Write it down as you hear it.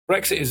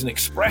Brexit is an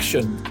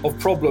expression of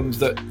problems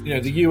that,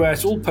 the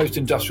US, all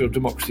post-industrial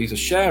democracies are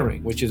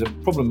sharing, which is a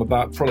problem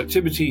about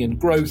productivity and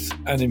growth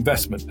and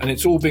investment. And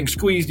it's all being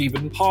squeezed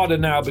even harder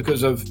now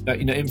because of,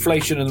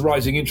 inflation and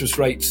rising interest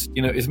rates,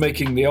 is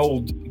making the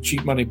old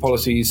cheap money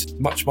policies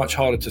much, much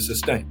harder to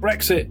sustain.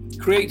 Brexit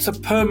creates a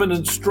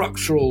permanent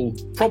structural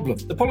problem.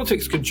 The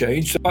politics can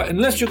change, but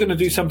unless you're going to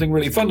do something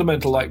really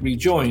fundamental like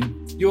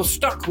rejoin, you're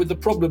stuck with the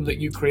problem that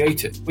you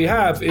created. What we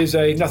have is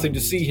a nothing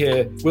to see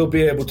here. We'll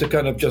be able to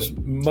kind of just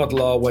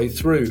muddle our way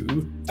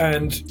through.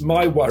 And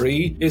my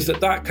worry is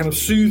that kind of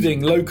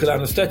soothing local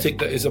anaesthetic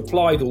that is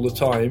applied all the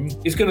time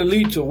is going to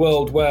lead to a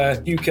world where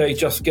UK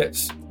just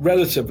gets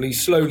relatively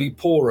slowly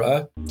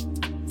poorer.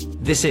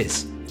 This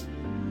is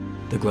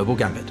The Global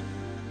Gambit.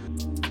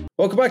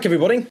 Welcome back,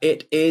 everybody.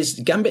 It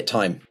is Gambit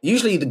time.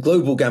 Usually the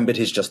global gambit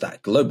is just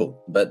that,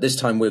 global, but this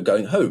time we're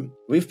going home.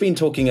 We've been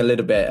talking a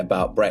little bit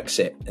about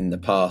Brexit in the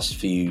past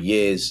few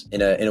years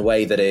in a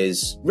way that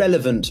is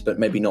relevant, but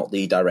maybe not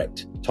the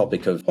direct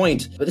topic of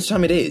point, but this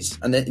time it is.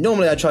 And then,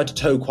 normally I try to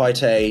toe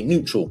quite a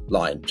neutral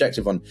line,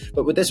 objective one,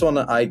 but with this one,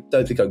 I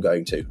don't think I'm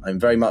going to. I'm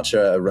very much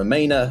a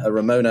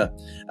Ramona,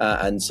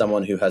 and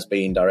someone who has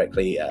been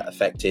directly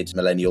affected,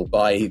 millennial,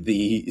 by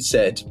the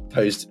said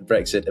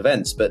post-Brexit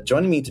events. But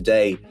joining me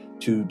today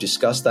to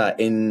discuss that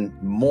in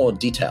more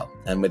detail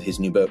and with his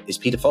new book is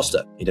Peter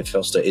Foster. Peter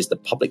Foster is the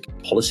public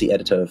policy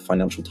editor of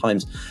Financial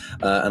Times,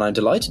 and I'm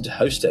delighted to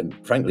host him,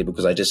 frankly,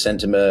 because I just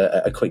sent him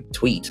a quick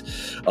tweet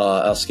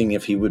asking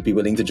if he would be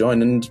willing to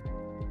join, and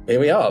here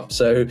we are.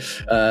 So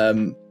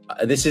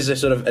this is a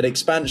sort of an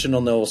expansion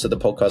on also the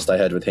podcast I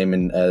heard with him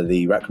in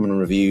the Rackman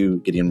Review,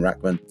 Gideon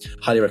Rackman.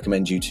 Highly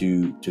recommend you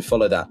to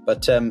follow that.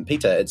 But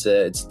Peter, it's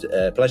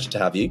a pleasure to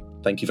have you.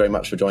 Thank you very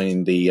much for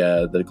joining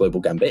the Global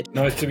Gambit.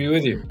 Nice to be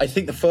with you. I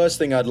think the first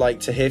thing I'd like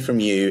to hear from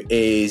you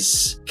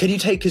is, can you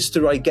take us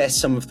through, I guess,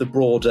 some of the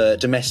broader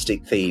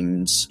domestic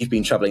themes? You've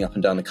been travelling up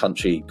and down the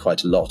country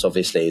quite a lot,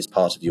 obviously, as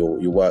part of your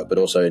work, but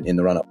also in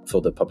the run-up for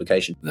the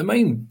publication. The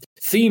main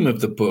theme of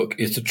the book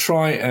is to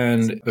try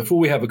and, before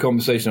we have a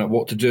conversation about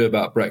what to do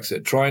about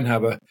Brexit, try and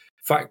have a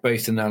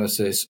fact-based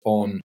analysis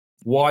on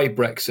why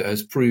Brexit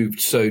has proved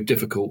so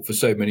difficult for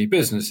so many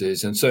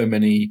businesses and so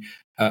many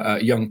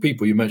young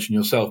people. You mentioned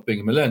yourself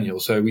being a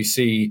millennial. So we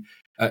see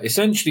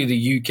essentially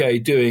the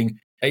UK doing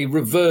a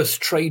reverse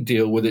trade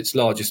deal with its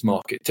largest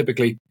market.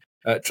 Typically,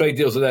 trade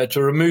deals are there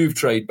to remove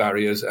trade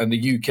barriers, and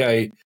the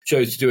UK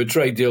chose to do a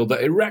trade deal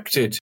that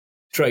erected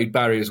trade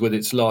barriers with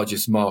its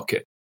largest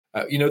market.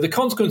 The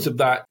consequence of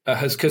that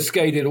has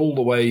cascaded all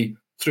the way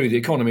through the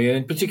economy,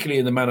 and particularly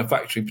in the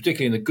manufacturing,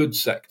 particularly in the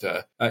goods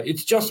sector.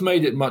 It's just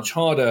made it much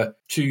harder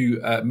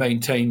to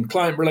maintain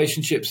client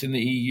relationships in the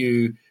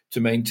EU, to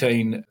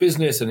maintain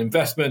business and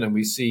investment. And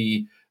we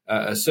see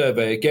a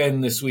survey again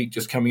this week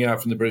just coming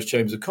out from the British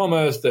Chamber of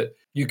Commerce that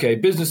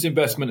UK business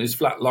investment is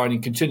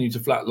flatlining, continued to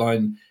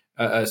flatline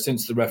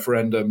since the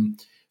referendum.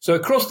 So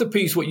across the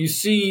piece, what you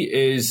see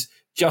is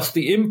just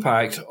the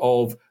impact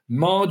of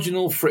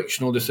marginal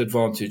frictional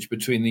disadvantage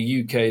between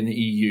the UK and the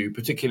EU,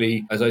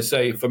 particularly, as I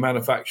say, for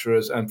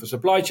manufacturers and for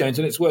supply chains.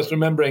 And it's worth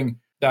remembering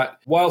that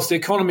whilst the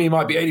economy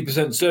might be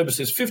 80%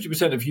 services,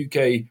 50% of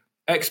UK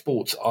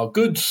exports are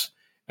goods,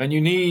 and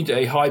you need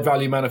a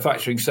high-value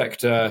manufacturing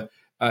sector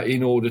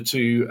in order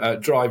to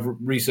drive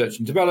research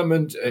and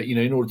development,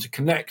 in order to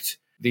connect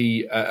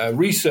the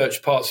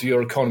research parts of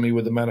your economy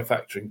with the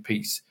manufacturing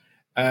piece.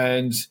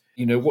 And,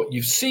 what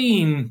you've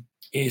seen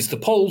is the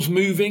polls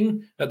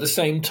moving at the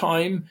same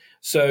time.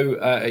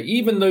 So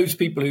even those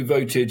people who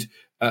voted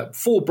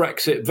for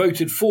Brexit,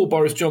 voted for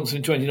Boris Johnson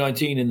in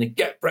 2019 in the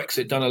Get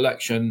Brexit Done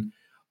election,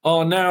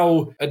 are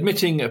now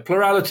admitting, a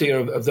plurality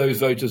of those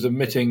voters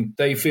admitting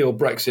they feel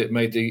Brexit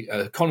made the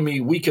economy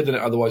weaker than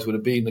it otherwise would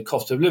have been, the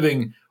cost of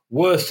living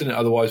worse than it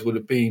otherwise would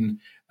have been,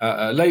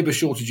 labour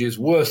shortages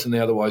worse than they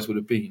otherwise would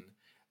have been.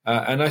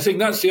 And I think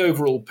that's the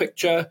overall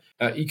picture.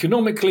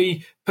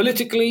 Economically,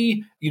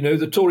 politically,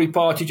 the Tory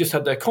party just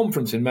had their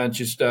conference in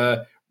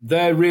Manchester.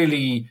 They're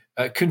really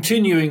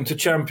continuing to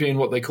champion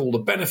what they call the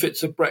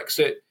benefits of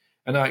Brexit.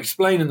 And I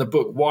explain in the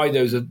book why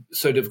those are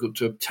so difficult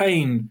to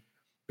obtain.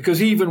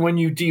 Because even when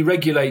you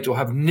deregulate or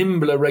have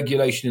nimbler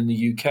regulation in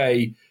the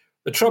UK,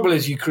 the trouble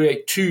is you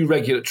create two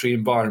regulatory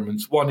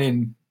environments, one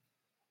in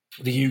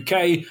the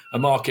UK, a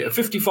market of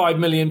 55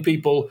 million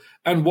people,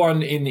 and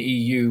one in the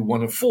EU,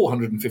 one of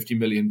 450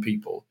 million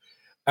people.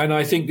 And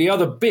I think the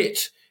other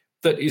bit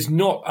that is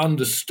not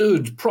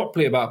understood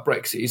properly about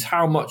Brexit is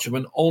how much of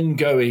an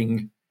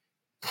ongoing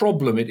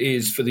problem it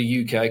is for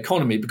the UK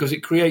economy, because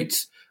it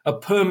creates a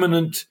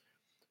permanent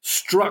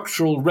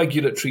structural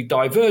regulatory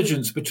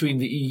divergence between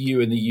the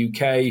EU and the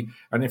UK.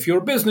 And if you're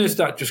a business,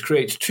 that just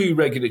creates two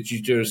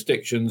regulatory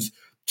jurisdictions,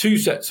 two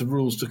sets of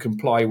rules to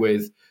comply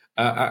with.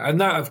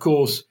 And that, of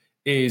course,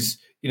 is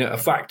a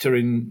factor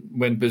in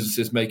when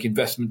businesses make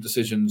investment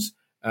decisions,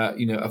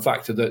 a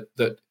factor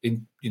that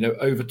in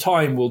over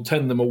time will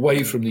tend them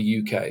away from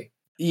the UK.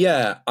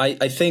 Yeah,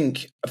 I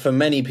think for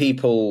many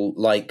people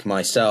like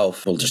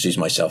myself, we'll just use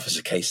myself as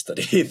a case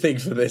study, I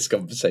think, for this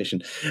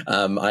conversation.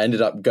 I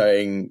ended up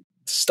going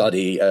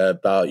study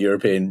about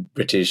European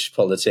British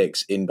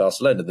politics in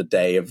Barcelona the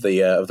day of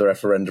the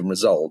referendum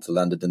result,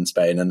 landed in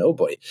Spain, and oh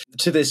boy,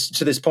 to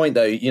this point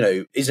though,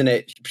 isn't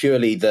it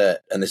purely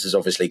that, and this is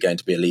obviously going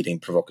to be a leading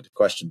provocative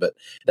question, but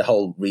the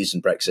whole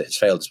reason Brexit has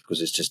failed is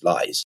because it's just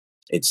lies.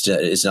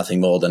 It's nothing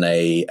more than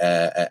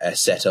a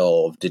set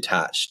of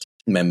detached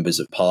members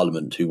of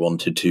parliament who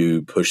wanted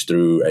to push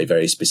through a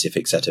very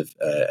specific set of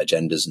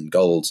agendas and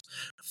goals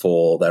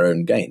for their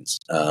own gains.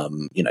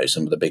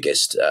 Some of the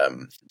biggest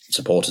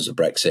supporters of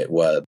Brexit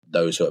were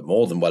those who are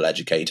more than well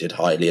educated,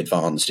 highly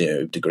advanced,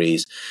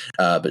 degrees,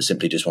 but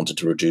simply just wanted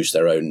to reduce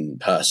their own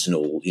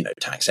personal,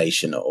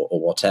 taxation or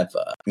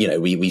whatever.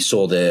 We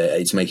saw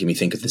it's making me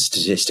think of the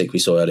statistic we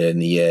saw earlier in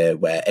the year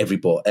where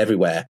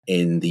everywhere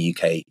in the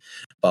UK,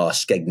 bar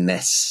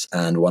Skegness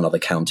and one other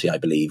county, I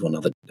believe, one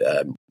other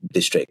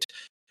district,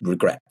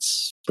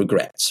 regrets,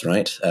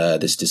 right?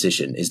 This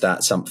decision. Is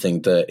that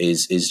something that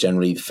is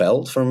generally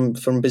felt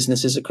from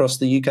businesses across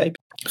the UK?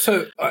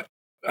 So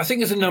I think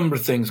there's a number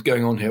of things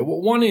going on here.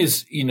 One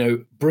is,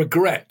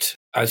 Bregret,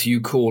 as you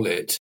call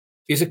it,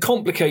 is a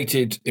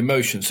complicated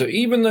emotion. So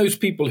even those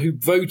people who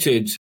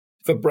voted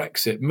for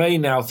Brexit may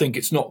now think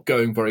it's not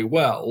going very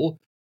well,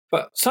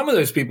 but some of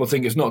those people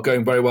think it's not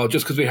going very well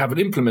just because we haven't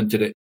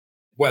implemented it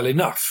well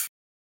enough,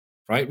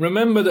 right?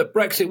 Remember that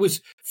Brexit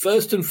was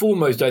first and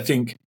foremost, I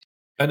think,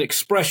 an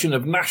expression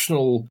of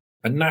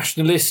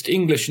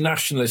English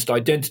nationalist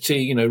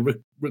identity,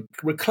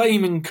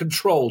 reclaiming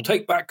control,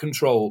 take back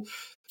control.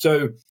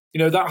 So,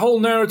 that whole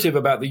narrative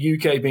about the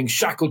UK being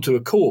shackled to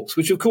a corpse,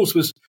 which of course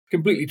was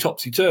completely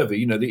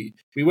topsy-turvy.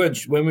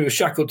 When we were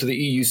shackled to the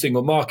EU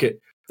single market,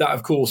 that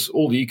of course,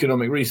 all the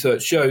economic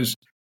research shows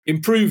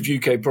improved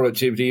UK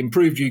productivity,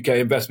 improved UK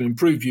investment,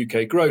 improved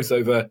UK growth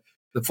over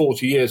the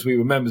 40 years we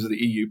were members of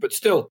the EU. But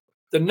still,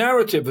 the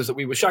narrative was that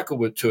we were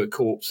shackled to a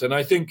corpse. And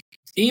I think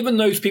even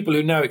those people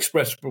who now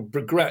express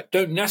regret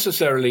don't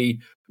necessarily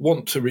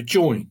want to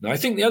rejoin. I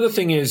think the other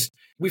thing is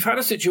we've had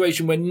a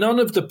situation where none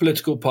of the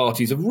political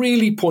parties have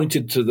really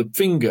pointed to the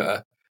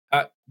finger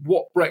at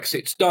what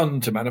Brexit's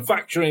done to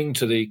manufacturing,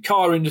 to the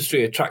car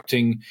industry,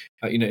 attracting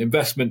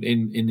investment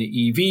in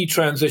the EV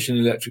transition,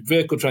 electric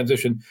vehicle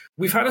transition.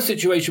 We've had a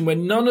situation where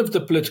none of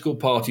the political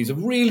parties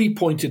have really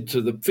pointed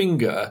to the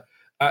finger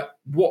at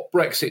what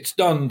Brexit's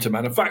done to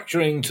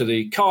manufacturing, to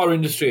the car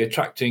industry,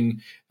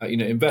 attracting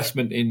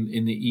investment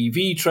in the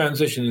EV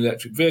transition,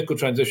 electric vehicle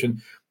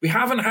transition. We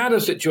haven't had a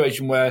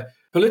situation where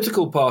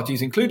political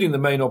parties, including the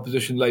main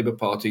opposition Labour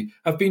Party,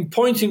 have been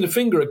pointing the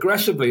finger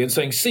aggressively and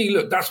saying, see,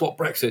 look, that's what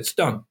Brexit's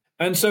done.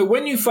 And so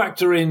when you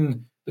factor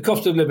in the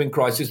cost of living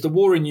crisis, the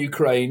war in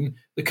Ukraine,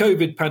 the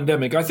COVID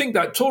pandemic, I think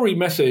that Tory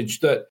message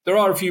that there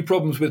are a few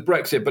problems with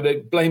Brexit, but they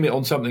blame it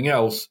on something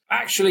else,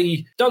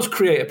 actually does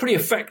create a pretty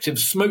effective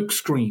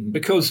smokescreen,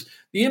 because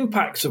the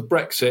impacts of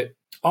Brexit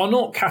are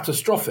not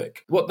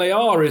catastrophic. What they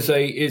are is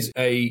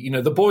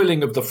the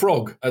boiling of the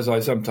frog, as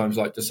I sometimes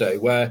like to say,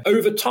 where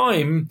over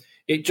time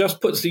it just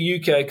puts the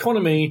UK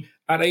economy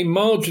at a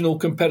marginal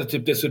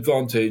competitive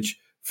disadvantage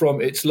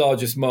from its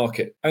largest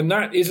market. And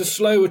that is a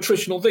slow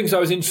attritional thing. So I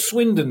was in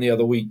Swindon the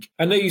other week,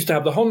 and they used to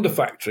have the Honda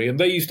factory, and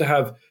they used to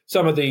have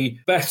some of the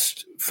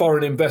best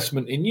foreign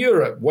investment in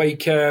Europe,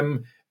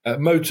 Wacom,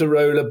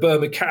 Motorola,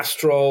 Burma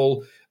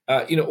Castrol,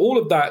 all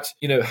of that,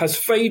 has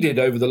faded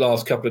over the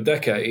last couple of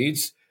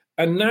decades.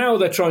 And now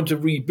they're trying to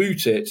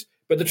reboot it.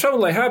 But the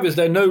trouble they have is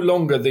they're no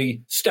longer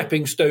the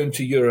stepping stone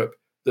to Europe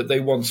that they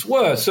once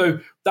were. So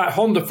that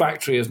Honda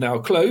factory is now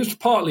closed,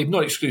 partly,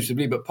 not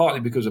exclusively, but partly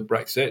because of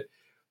Brexit.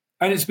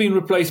 And it's been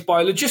replaced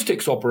by a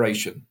logistics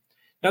operation.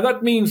 Now,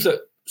 that means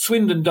that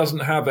Swindon doesn't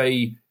have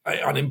an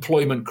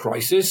unemployment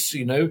crisis.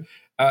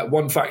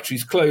 One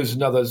factory's closed,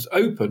 another's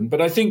open.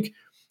 But I think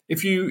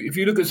if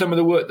you look at some of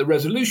the work the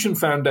Resolution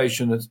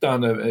Foundation has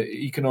done, an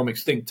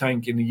economics think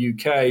tank in the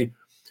UK,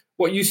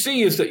 what you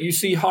see is that you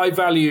see high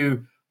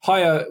value,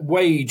 higher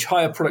wage,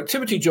 higher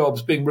productivity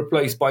jobs being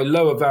replaced by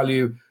lower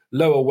value,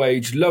 lower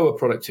wage, lower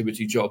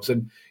productivity jobs.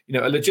 And,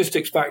 a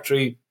logistics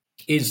factory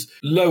is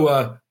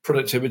lower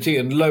productivity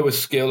and lower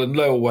skill and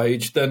lower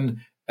wage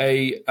than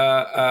a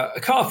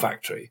car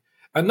factory.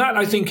 And that,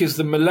 I think, is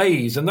the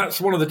malaise. And that's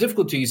one of the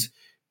difficulties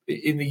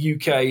in the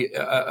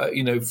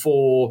UK,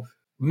 for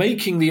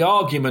making the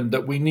argument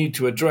that we need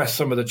to address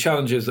some of the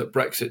challenges that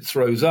Brexit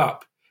throws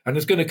up, and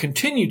is going to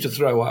continue to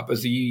throw up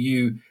as the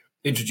EU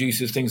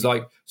introduces things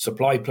like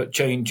supply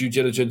chain due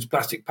diligence,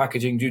 plastic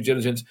packaging due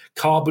diligence,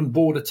 carbon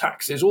border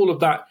taxes. All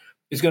of that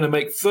is going to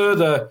make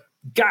further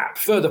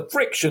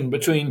friction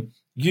between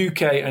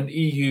UK and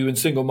EU and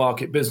single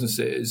market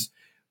businesses.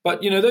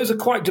 But, those are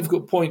quite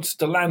difficult points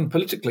to land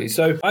politically.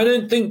 So I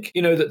don't think,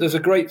 that there's a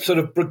great sort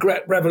of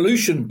Bregret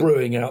revolution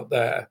brewing out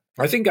there.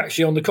 I think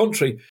actually, on the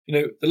contrary,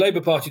 the Labour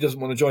Party doesn't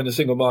want to join the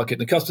single market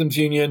and the customs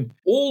union.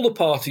 All the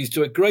parties,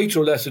 to a greater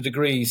or lesser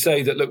degree,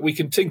 say that, look, we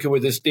can tinker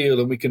with this deal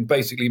and we can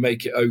basically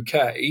make it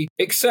okay,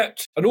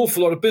 except an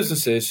awful lot of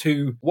businesses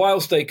who,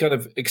 whilst they kind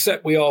of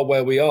accept we are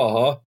where we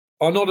are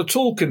not at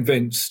all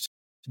convinced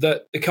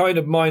that the kind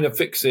of minor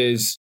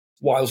fixes,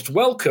 whilst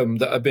welcome,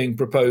 that are being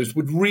proposed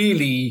would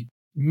really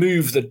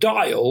move the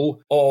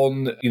dial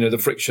on, the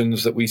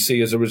frictions that we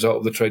see as a result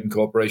of the trade and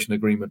cooperation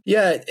agreement.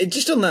 Yeah,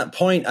 just on that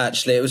point,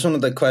 actually, it was one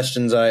of the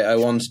questions I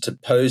wanted to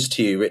pose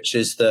to you, which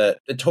is that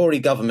the Tory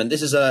government,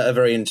 this is a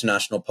very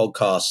international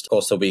podcast. Of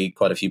course, there'll be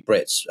quite a few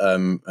Brits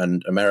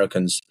and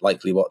Americans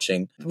likely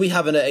watching. We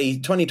have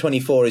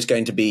 2024 is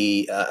going to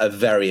be a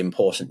very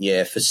important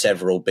year for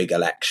several big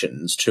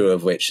elections, two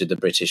of which are the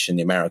British and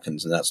the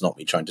Americans. And that's not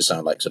me trying to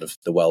sound like sort of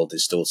the world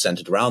is still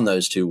centered around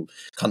those two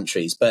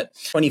countries. But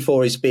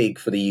 24 is big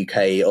for the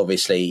UK,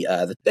 obviously.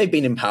 They've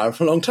been in power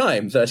for a long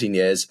time, 13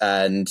 years.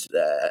 And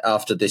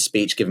after this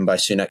speech given by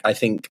Sunak, I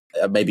think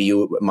maybe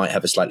you might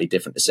have a slightly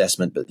different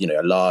assessment, but,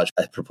 a large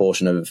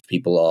proportion of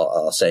people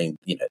are saying,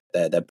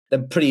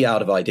 they're pretty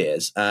out of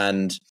ideas.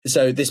 And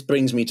so this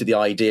brings me to the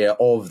idea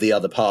of the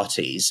other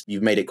parties.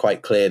 You've made it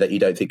quite clear that you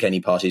don't think any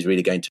party is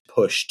really going to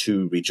push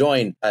to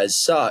rejoin as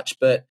such.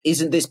 But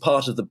isn't this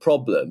part of the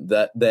problem,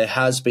 that there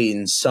has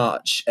been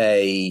such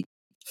a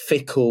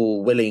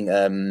fickle,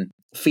 willing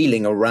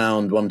feeling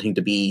around wanting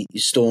to be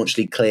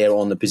staunchly clear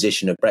on the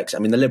position of Brexit? I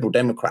mean, the Liberal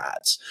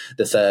Democrats,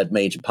 the third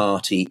major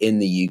party in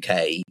the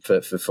UK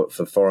for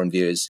foreign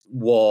viewers,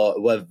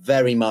 were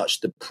very much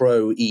the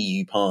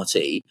pro-EU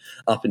party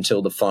up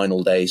until the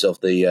final days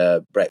of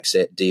the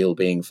Brexit deal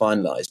being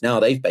finalised. Now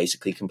they've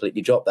basically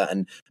completely dropped that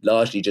and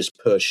largely just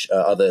push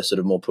other sort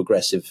of more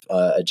progressive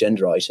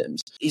agenda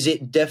items. Is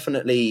it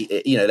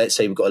definitely, let's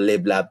say we've got a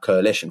Lib-Lab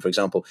coalition, for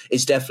example,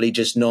 it's definitely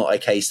just not a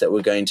case that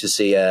we're going to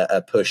see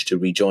a push to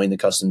rejoin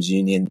the customs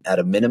union at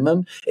a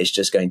minimum. It's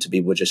just going to be,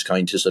 we're just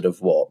going to sort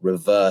of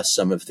reverse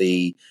some of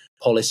the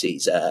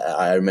policies.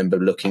 I remember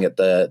looking at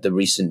the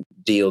recent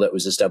deal that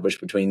was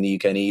established between the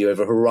UK and EU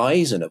over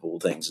Horizon, of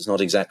all things. It's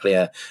not exactly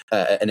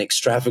an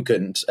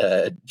extravagant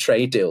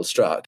trade deal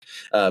struck,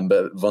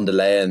 but von der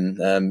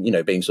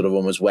Leyen, being sort of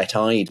almost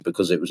wet-eyed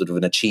because it was sort of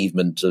an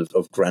achievement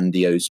of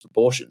grandiose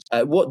proportions.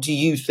 What do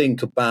you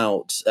think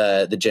about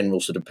the general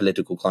sort of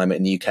political climate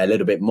in the UK a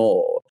little bit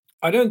more?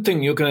 I don't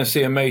think you're going to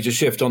see a major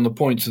shift on the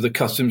points of the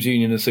customs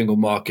union and single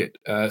market.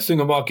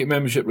 Single market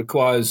membership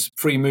requires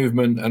free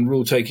movement and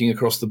rule taking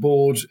across the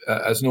board,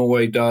 as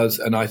Norway does,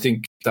 and I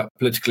think that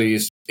politically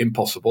is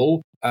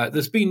impossible.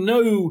 There's been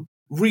no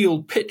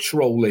real pitch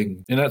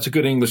rolling, and that's a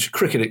good English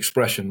cricket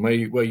expression,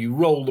 where you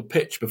roll the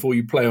pitch before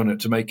you play on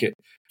it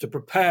to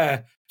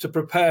prepare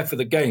for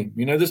the game.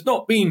 There's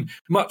not been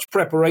much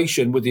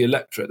preparation with the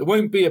electorate. There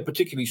won't be a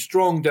particularly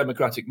strong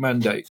democratic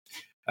mandate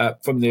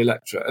from the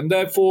electorate, and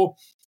therefore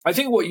I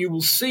think what you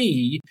will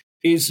see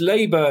is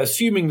Labour,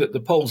 assuming that the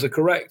polls are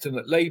correct and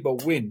that Labour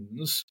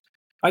wins,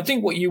 I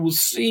think what you will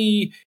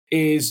see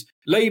is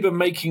Labour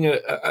making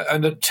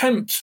an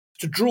attempt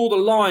to draw the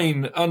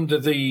line under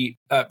the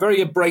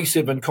very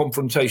abrasive and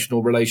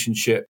confrontational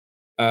relationship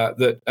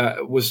that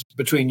was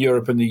between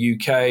Europe and the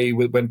UK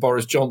when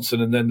Boris Johnson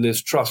and then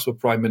Liz Truss were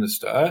Prime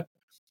Minister.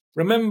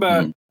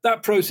 Remember,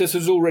 that process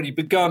has already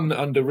begun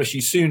under Rishi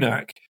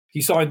Sunak.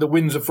 He signed the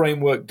Windsor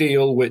Framework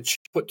deal, which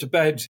put to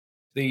bed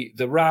the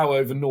row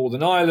over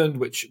Northern Ireland,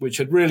 which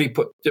had really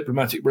put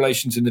diplomatic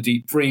relations in the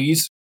deep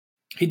freeze.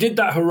 He did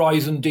that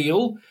Horizon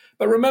deal.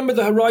 But remember,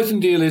 the Horizon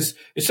deal is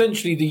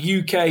essentially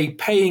the UK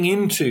paying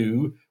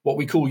into what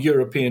we call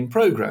European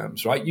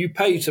programs, right? You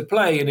pay to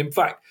play. And in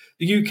fact,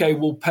 the UK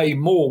will pay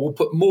more, will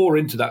put more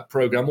into that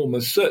program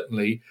almost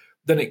certainly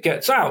than it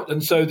gets out.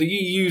 And so the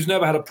EU's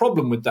never had a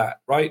problem with that,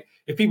 right?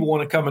 If people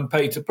want to come and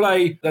pay to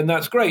play, then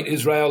that's great.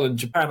 Israel and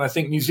Japan, I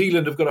think New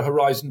Zealand have got a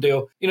Horizon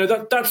deal.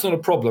 That's not a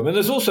problem. And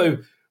there's also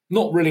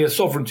not really a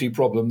sovereignty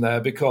problem there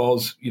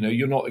because,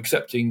 you're not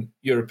accepting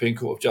European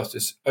Court of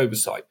Justice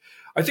oversight.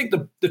 I think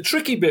the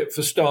tricky bit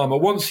for Starmer,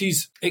 once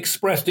he's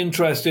expressed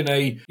interest in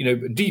a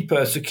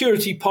deeper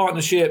security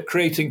partnership,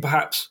 creating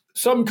perhaps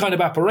some kind of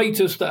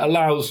apparatus that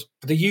allows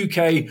the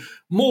UK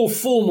more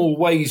formal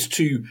ways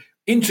to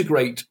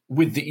integrate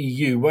with the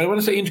EU. When I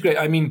say integrate,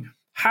 I mean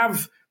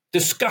have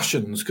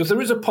discussions, because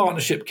there is a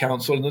partnership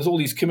council and there's all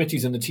these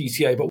committees in the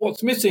TCA. But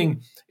what's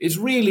missing is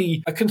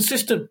really a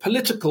consistent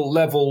political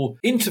level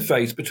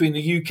interface between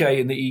the UK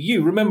and the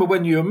EU. Remember,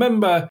 when you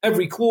remember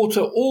every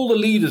quarter, all the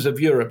leaders of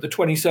Europe, the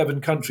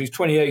 27 countries,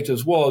 28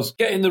 as was,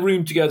 get in the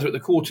room together at the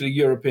quarterly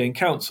European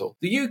Council.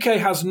 The UK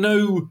has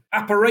no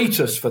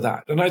apparatus for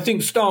that. And I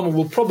think Starmer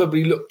will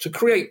probably look to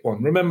create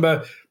one.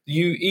 Remember, the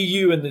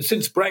EU and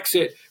since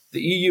Brexit,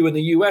 the EU and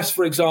the US,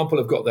 for example,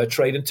 have got their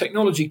Trade and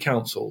Technology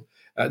Council.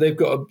 They've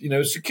got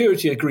a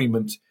security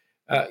agreement,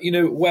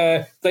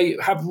 where they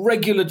have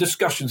regular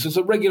discussions. There's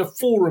a regular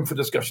forum for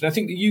discussion. I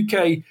think the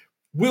UK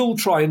will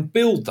try and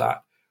build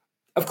that.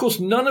 Of course,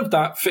 none of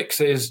that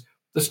fixes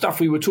the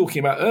stuff we were talking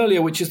about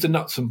earlier, which is the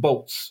nuts and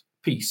bolts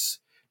piece.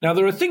 Now,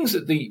 there are things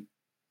that the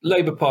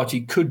Labour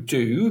Party could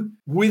do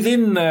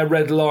within their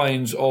red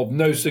lines of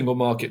no single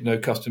market, no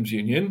customs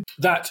union,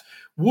 that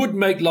would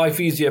make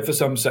life easier for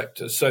some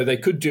sectors. So they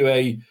could do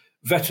a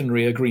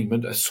veterinary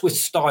agreement, a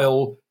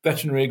Swiss-style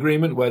veterinary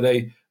agreement where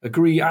they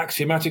agree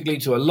axiomatically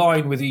to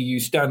align with EU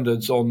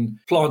standards on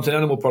plant and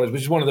animal products,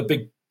 which is one of the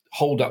big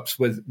hold-ups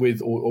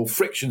with or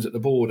frictions at the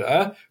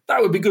border.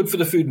 That would be good for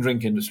the food and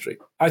drink industry.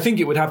 I think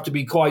it would have to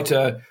be quite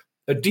a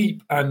a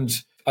deep and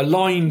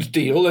aligned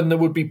deal, and there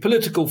would be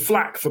political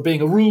flack for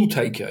being a rule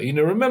taker.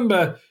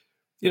 Remember,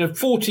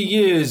 40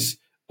 years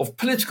of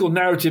political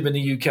narrative in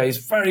the UK is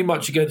very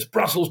much against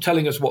Brussels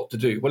telling us what to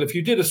do. Well, if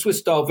you did a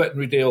Swiss-style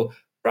veterinary deal,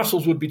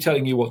 Brussels would be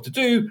telling you what to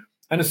do,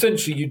 and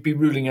essentially you'd be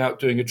ruling out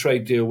doing a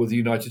trade deal with the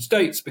United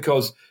States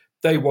because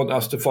they want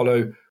us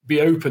to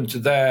be open to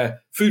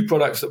their food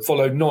products that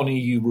follow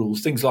non-EU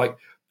rules, things like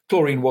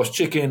chlorine-washed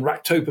chicken,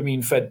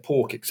 ractopamine-fed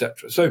pork,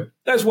 etc. So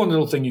there's one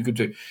little thing you could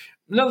do.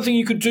 Another thing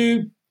you could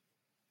do,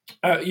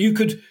 you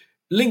could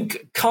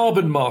link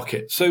carbon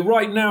markets. So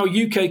right now,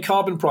 UK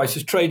carbon price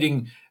is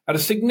trading at a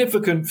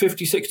significant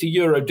 50, 60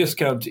 euro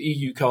discount to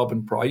EU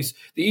carbon price.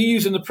 The EU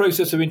is in the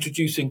process of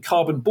introducing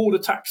carbon border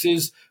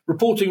taxes.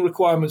 Reporting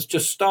requirements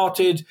just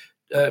started,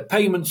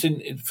 payments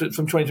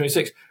from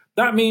 2026.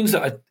 That means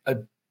that a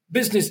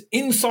business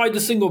inside the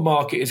single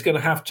market is going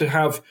to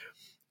have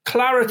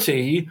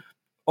clarity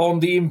on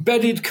the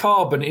embedded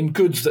carbon in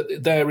goods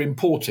that they're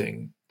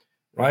importing,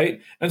 right?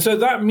 And so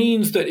that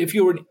means that if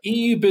you're an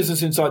EU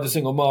business inside the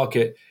single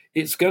market,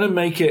 it's going to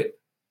make it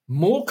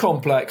more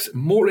complex,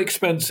 more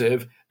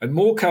expensive, and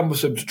more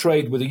cumbersome to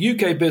trade with a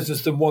UK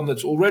business than one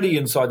that's already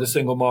inside the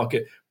single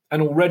market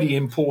and already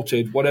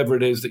imported whatever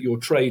it is that you're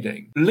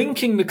trading.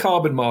 Linking the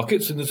carbon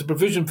markets, and there's a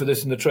provision for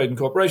this in the Trade and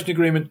Cooperation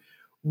Agreement,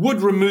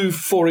 would remove,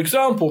 for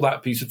example,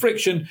 that piece of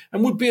friction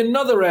and would be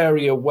another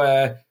area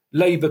where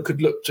Labour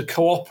could look to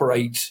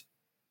cooperate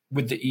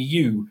with the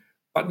EU.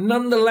 But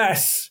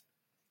nonetheless,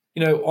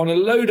 on a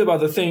load of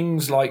other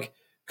things like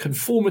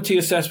conformity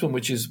assessment,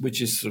 which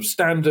is sort of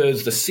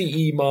standards, the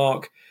CE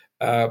mark,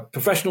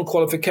 professional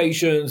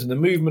qualifications and the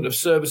movement of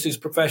services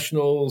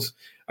professionals,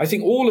 I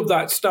think all of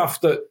that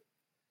stuff that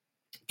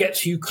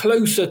gets you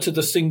closer to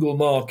the single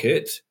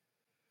market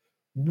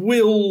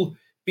will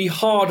be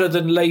harder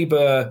than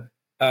Labour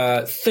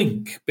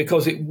think,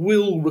 because it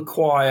will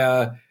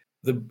require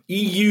the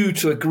EU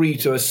to agree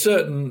to a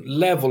certain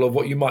level of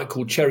what you might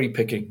call cherry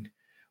picking,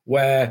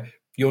 where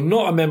you're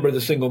not a member of the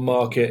single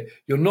market,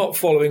 you're not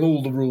following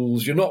all the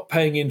rules, you're not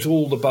paying into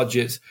all the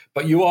budgets,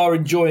 but you are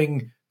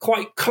enjoying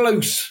quite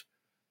close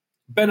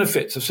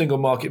benefits of single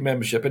market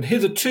membership. And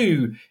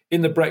hitherto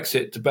in the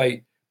Brexit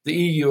debate, the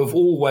EU have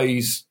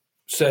always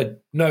said,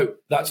 no,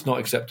 that's not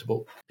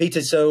acceptable.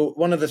 Peter, so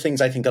one of the things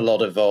I think a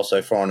lot of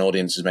also foreign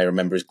audiences may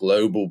remember is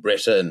Global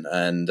Britain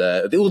and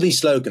all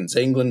these slogans.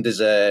 England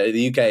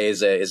the UK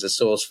is a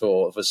source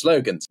for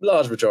slogans.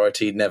 Large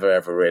majority never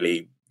ever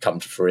really come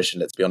to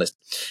fruition, let's be honest.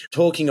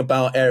 Talking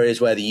about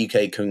areas where the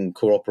UK can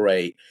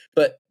cooperate.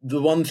 But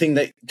the one thing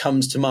that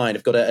comes to mind,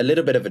 I've got a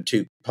little bit of a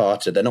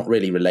two-parter. They're not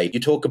really related. You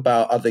talk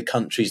about other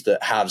countries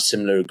that have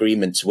similar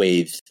agreements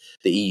with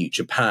the EU,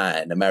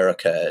 Japan,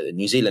 America,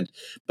 New Zealand.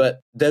 But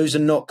those are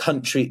not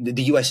countries.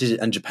 The US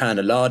and Japan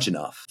are large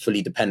enough,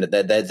 fully dependent.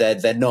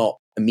 They're not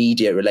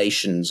immediate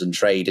relations and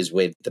trade is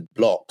with the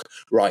bloc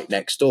right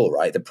next door,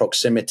 right? The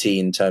proximity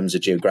in terms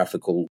of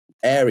geographical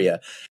area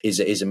is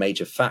a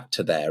major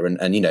factor there.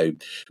 And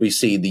we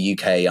see the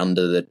UK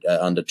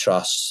under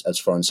Truss as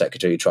Foreign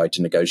Secretary tried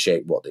to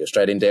negotiate the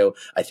Australian deal.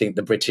 I think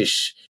the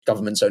British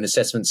government's own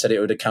assessment said it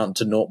would account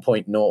to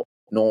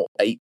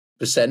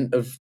 0.008%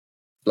 of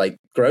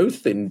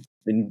growth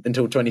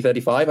until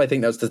 2035. I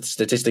think that's the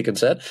statistic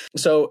concerned.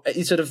 So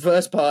the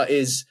first part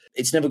is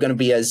it's never going to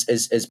be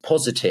as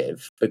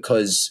positive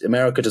because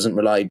America doesn't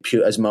rely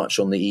as much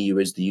on the EU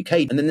as the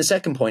UK. And then the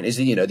second point is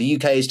the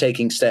UK is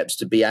taking steps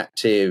to be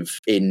active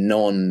in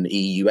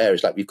non-EU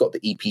areas. Like we've got the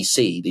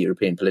EPC, the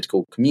European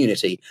Political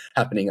Community,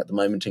 happening at the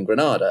moment in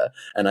Grenada.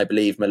 And I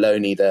believe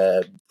Meloni,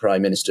 the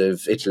Prime Minister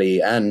of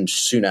Italy, and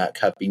Sunak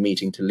have been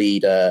meeting to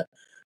lead a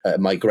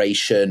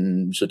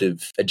migration sort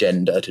of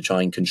agenda to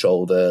try and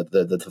control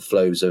the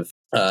flows of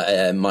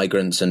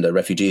migrants and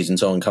refugees and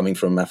so on coming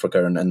from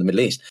Africa and the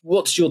Middle East.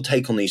 What's your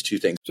take on these two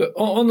things? So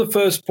on the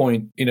first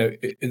point,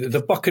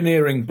 the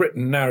buccaneering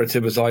Britain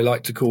narrative, as I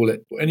like to call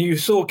it, and you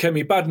saw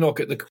Kemi Badenoch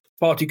at the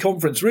party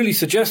conference really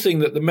suggesting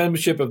that the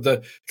membership of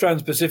the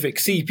Trans-Pacific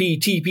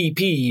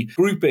CPTPP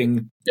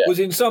grouping was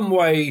in some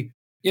way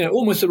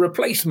almost a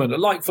replacement, a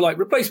like-for-like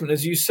replacement.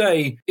 As you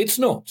say, it's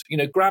not.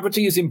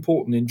 Gravity is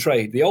important in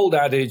trade. The old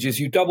adage is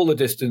you double the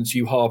distance,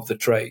 you halve the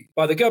trade.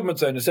 By the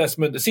government's own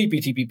assessment, the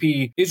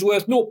CPTPP is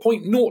worth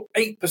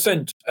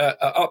 0.08%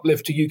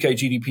 uplift to UK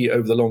GDP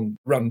over the long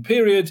run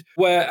period,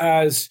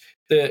 whereas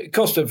the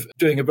cost of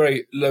doing a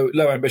very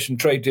low ambition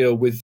trade deal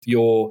with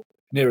your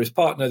nearest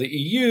partner, the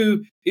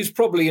EU, is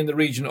probably in the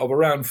region of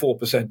around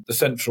 4%, the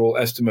central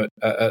estimate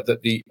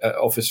that the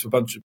Office for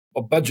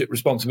Budget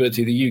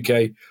Responsibility, the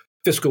UK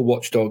fiscal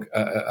watchdog,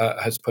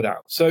 has put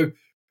out. So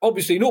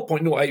obviously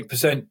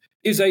 0.08%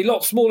 is a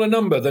lot smaller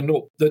number than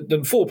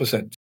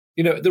 4%.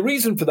 The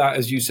reason for that,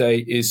 as you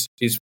say, is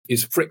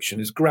friction,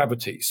 is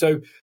gravity.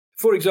 So,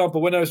 for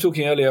example, when I was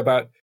talking earlier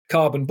about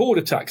carbon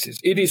border taxes,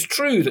 it is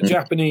true that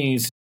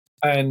Japanese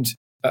and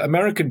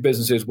American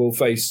businesses will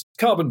face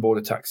carbon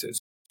border taxes,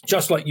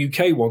 just like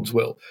UK ones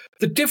will.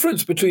 The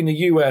difference between the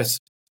US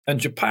and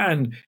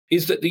Japan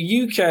is that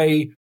the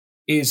UK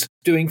is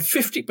doing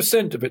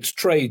 50% of its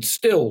trade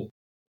still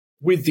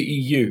with the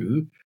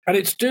EU, And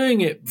it's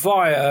doing it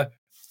via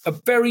a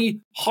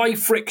very high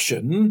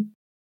friction,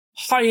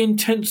 high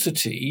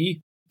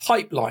intensity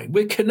pipeline.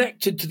 We're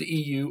connected to the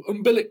EU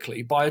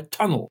umbilically by a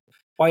tunnel,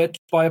 by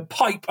a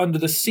pipe under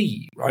the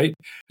sea, right?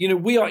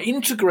 We are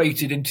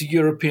integrated into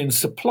European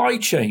supply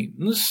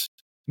chains.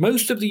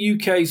 Most of the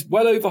UK's,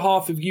 well over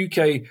half of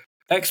UK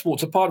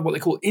exports are part of what they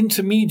call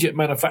intermediate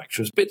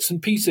manufacturers, bits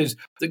and pieces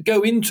that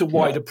go into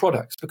wider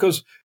products,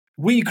 because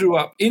we grew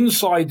up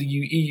inside the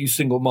EU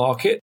single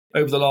market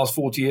over the last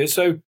 40 years.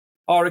 So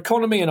our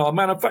economy and our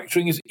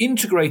manufacturing is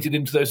integrated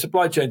into those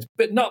supply chains,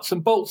 but nuts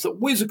and bolts that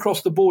whiz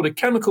across the border,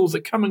 chemicals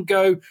that come and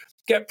go,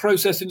 get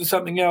processed into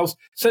something else,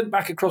 sent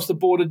back across the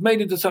border,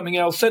 made into something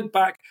else, sent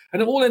back,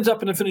 and it all ends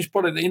up in a finished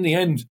product that in the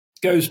end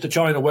goes to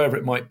China, wherever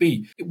it might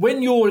be.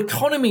 When your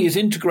economy is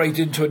integrated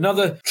into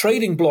another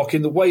trading bloc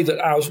in the way that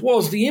ours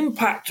was, the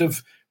impact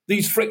of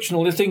these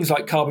frictional things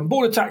like carbon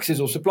border taxes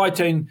or supply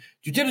chain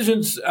due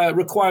diligence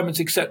requirements,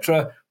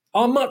 etc.,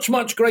 are much,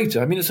 much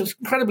greater. I mean, it's an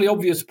incredibly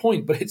obvious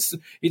point, but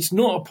it's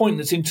not a point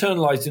that's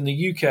internalized in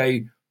the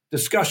UK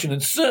discussion,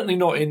 and certainly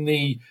not in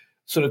the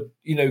sort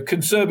of,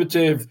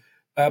 conservative,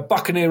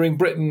 buccaneering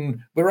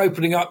Britain, we're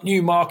opening up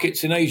new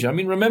markets in Asia. I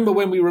mean, remember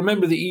when we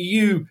remember the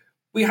EU,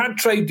 we had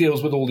trade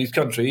deals with all these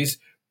countries.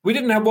 We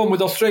didn't have one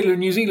with Australia and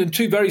New Zealand,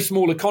 two very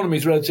small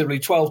economies, relatively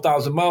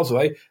 12,000 miles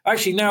away.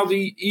 Actually, now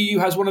the EU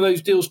has one of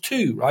those deals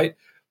too, right?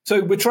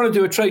 So we're trying to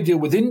do a trade deal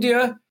with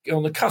India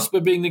on the cusp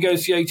of being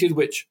negotiated,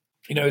 which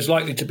is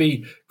likely to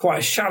be quite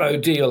a shallow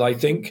deal, I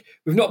think.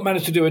 We've not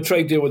managed to do a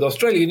trade deal with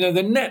Australia.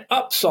 The net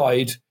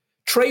upside,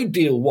 trade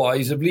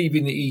deal-wise, of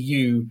leaving the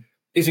EU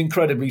is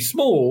incredibly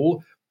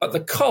small, but the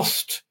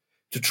cost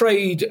to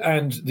trade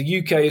and the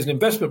UK as an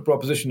investment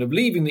proposition of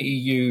leaving the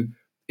EU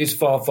is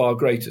far, far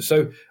greater.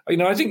 So,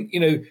 I think,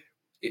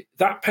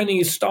 that penny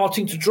is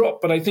starting to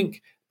drop, but I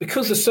think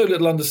because there's so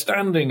little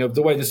understanding of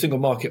the way the single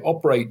market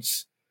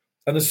operates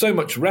and there's so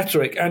much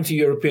rhetoric,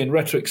 anti-European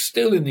rhetoric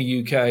still in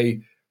the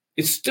UK,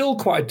 it's still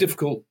quite a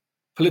difficult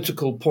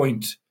political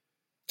point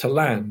to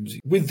land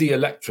with the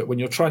electorate when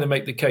you're trying to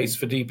make the case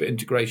for deeper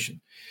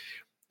integration.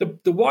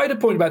 The wider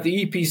point about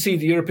the EPC,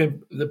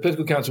 the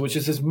Political Council, which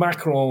is this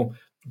Macron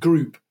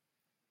group,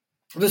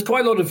 there's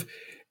quite a lot of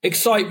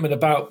excitement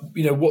about,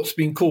 what's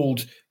been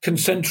called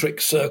concentric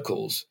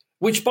circles,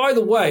 which, by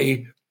the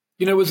way,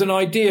 was an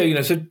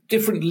idea, so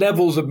different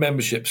levels of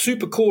membership,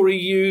 super core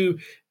EU,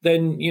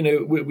 then,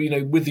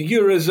 with the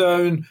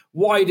Eurozone,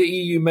 wider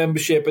EU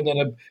membership, and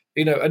then,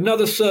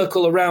 another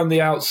circle around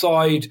the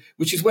outside,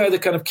 which is where the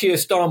kind of Keir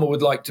Starmer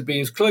would like to be,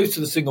 as close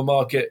to the single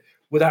market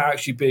without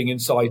actually being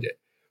inside it.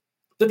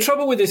 The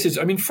trouble with this is,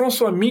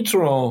 François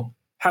Mitterrand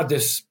had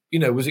this,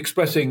 was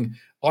expressing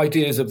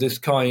ideas of this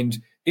kind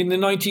in the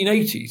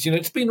 1980s.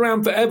 It's been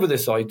around forever,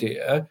 this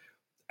idea.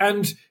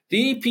 And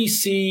the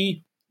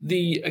EPC,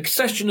 the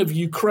accession of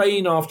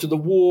Ukraine after the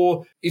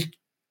war, is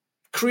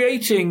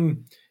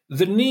creating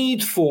the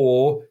need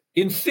for,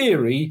 in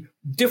theory,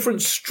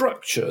 different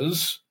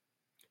structures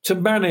to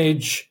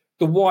manage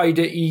the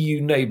wider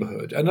EU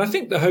neighbourhood. And I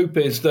think the hope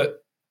is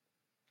that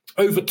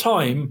over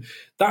time,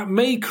 that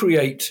may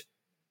create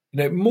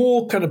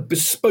more kind of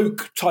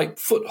bespoke type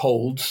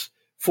footholds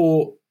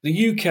for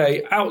the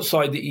UK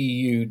outside the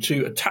EU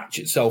to attach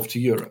itself to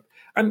Europe.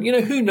 And,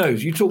 who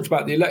knows? You talked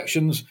about the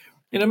elections.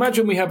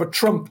 Imagine we have a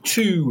Trump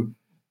 2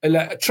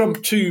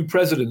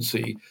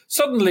 presidency.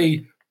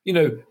 Suddenly,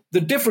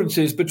 the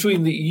differences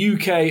between the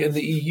UK and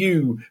the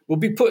EU will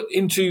be put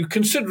into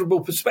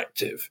considerable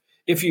perspective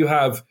if you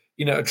have,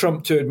 a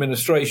Trump 2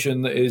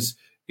 administration that is,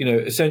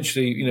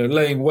 essentially,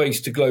 laying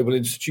waste to global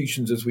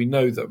institutions as we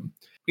know them.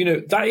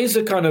 That is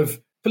a kind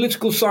of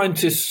political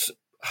scientists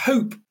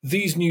hope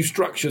these new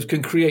structures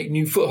can create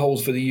new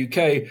footholds for the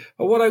UK.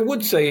 But what I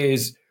would say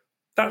is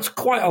that's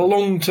quite a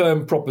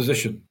long-term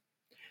proposition.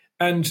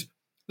 And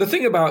the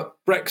thing about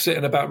Brexit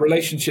and about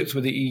relationships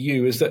with the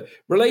EU is that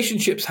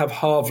relationships have a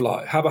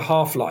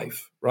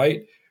half-life,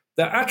 right?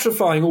 They're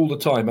atrophying all the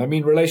time.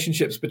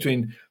 Relationships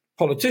between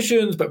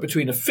politicians, but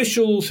between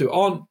officials who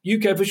aren't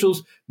UK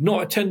officials,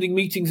 not attending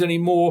meetings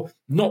anymore,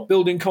 not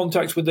building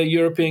contacts with their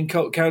European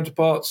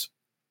counterparts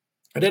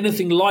at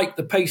anything like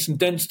the pace and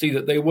density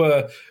that they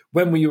were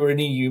when we were an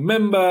EU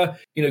member.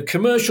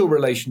 Commercial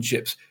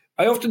relationships.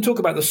 I often talk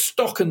about the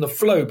stock and the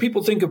flow.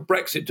 People think of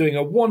Brexit doing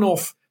a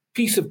one-off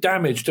piece of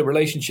damage to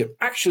relationship.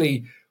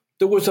 Actually,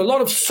 there was a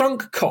lot of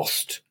sunk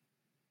cost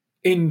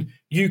in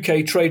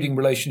UK trading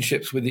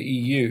relationships with the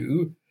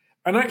EU.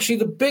 And actually,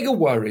 the bigger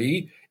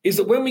worry is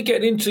that when we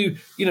get into,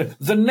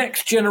 the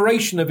next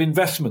generation of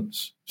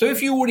investments. So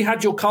if you already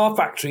had your car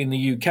factory in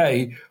the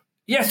UK,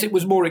 yes, it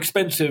was more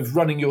expensive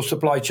running your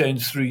supply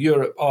chains through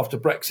Europe after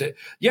Brexit.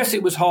 Yes,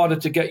 it was harder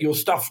to get your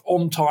stuff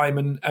on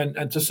time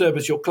and to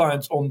service your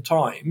clients on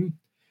time.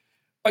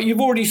 But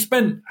you've already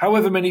spent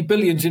however many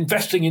billions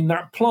investing in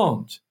that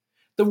plant.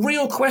 The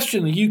real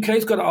question the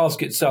UK's got to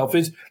ask itself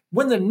is,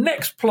 when the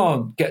next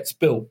plant gets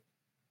built,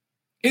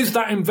 is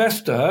that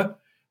investor,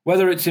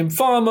 whether it's in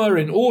pharma,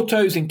 in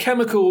autos, in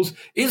chemicals,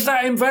 is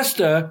that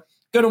investor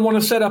going to want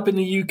to set up in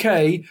the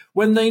UK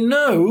when they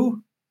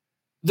know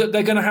that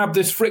they're going to have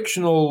this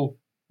frictional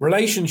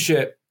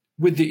relationship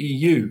with the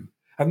EU.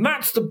 And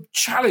that's the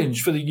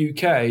challenge for the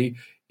UK,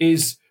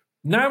 is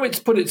now it's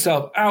put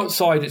itself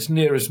outside its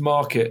nearest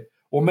market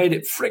or made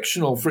it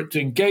frictional for it to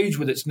engage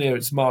with its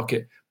nearest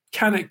market.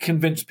 Can it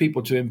convince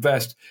people to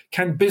invest?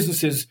 Can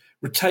businesses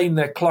retain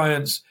their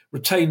clients,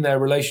 retain their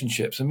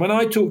relationships? And when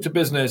I talk to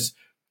business,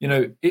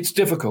 it's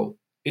difficult.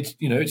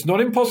 It's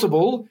not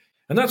impossible.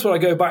 And that's where I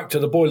go back to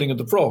the boiling of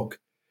the frog.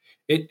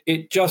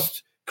 It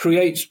just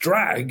creates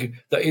drag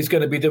that is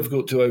going to be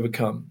difficult to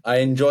overcome. I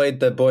enjoyed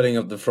the boiling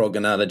of the frog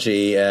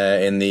analogy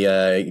in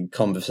the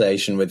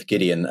conversation with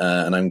Gideon,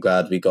 and I'm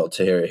glad we got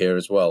to hear it here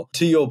as well.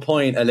 To your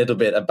point a little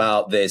bit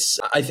about this,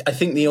 I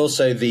think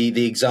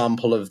the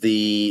example of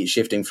the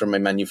shifting from a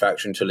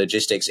manufacturing to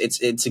logistics,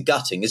 it's a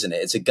gutting, isn't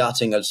it? It's a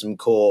gutting of some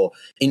core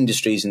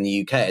industries in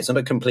the UK. It's not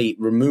a complete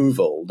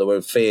removal. There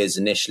were fears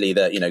initially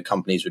that,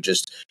 companies would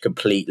just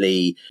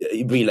completely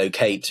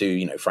relocate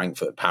to,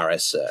 Frankfurt,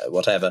 Paris,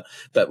 whatever.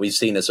 But we've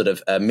seen a sort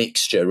of a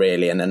mixture,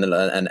 really, and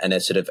a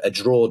sort of a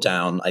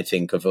drawdown, I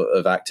think,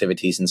 of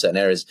activities in certain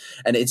areas.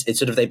 And it's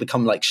sort of, they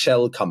become like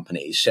shell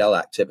companies, shell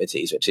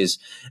activities, which is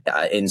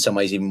in some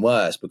ways even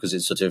worse, because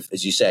it's sort of,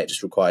 as you say, it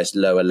just requires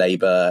lower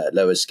labor,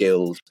 lower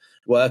skilled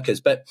workers.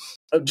 But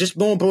just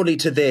more broadly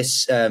to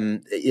this,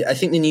 I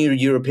think the new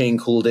European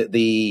called it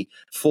the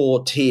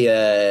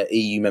 4-tier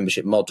EU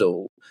membership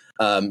model.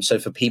 So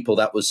for people,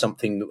 that was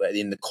something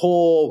in the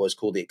core was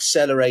called the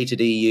accelerated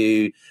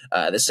EU.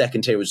 The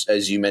second tier was,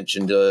 as you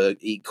mentioned,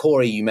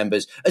 core EU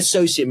members.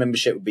 Associate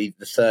membership would be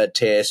the third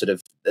tier. Sort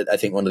of, I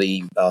think one of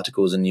the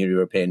articles in New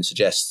European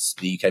suggests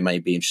the UK may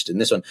be interested in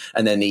this one.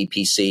 And then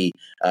EPC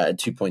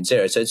 2.0.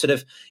 So it's sort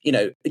of,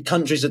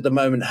 countries at the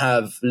moment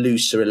have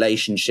looser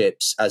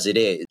relationships as it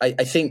is. I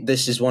think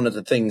this is one of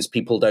the things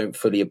people don't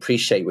fully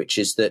appreciate, which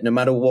is that no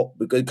matter what,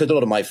 because a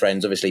lot of my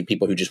friends, obviously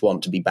people who just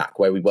want to be back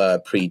where we were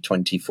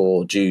pre-24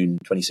 June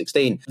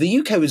 2016, the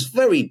UK was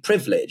very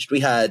privileged.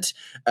 We had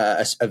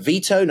a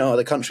veto no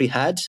other country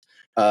had.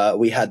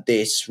 We had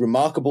this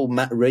remarkable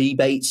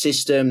rebate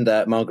system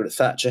that Margaret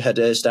Thatcher had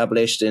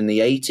established in the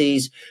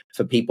 80s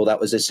for people.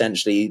 That was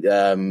essentially,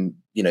 the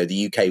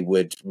UK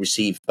would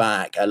receive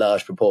back a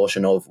large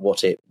proportion of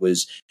what it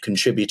was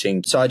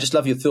contributing. So I just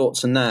love your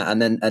thoughts on that.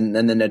 And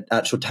then the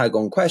actual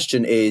tag-on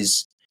question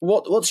is,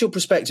 what's your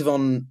perspective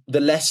on the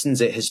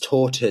lessons it has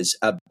taught us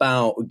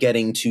about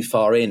getting too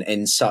far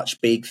in such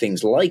big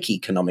things like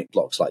economic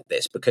blocks like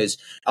this? Because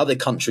other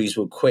countries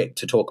were quick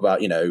to talk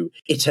about,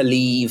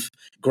 Italy,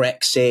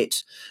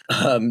 Brexit,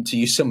 to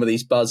use some of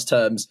these buzz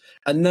terms,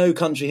 and no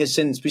country has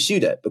since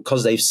pursued it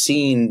because they've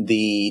seen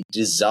the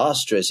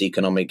disastrous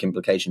economic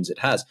implications it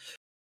has.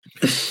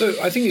 So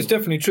I think it's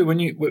definitely true.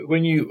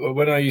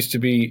 When I used to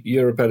be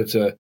Europe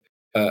editor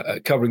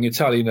covering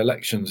Italian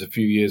elections a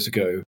few years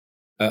ago,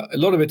 a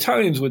lot of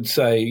Italians would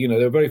say,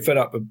 they're very fed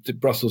up with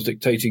Brussels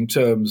dictating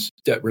terms,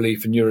 debt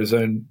relief and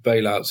Eurozone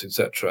bailouts,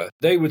 etc.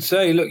 They would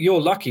say, look, you're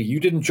lucky.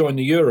 You didn't join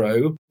the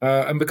euro.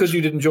 And because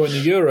you didn't join the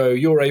euro,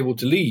 you're able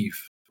to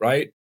leave,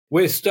 right?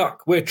 We're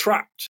stuck. We're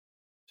trapped.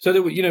 So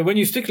that, when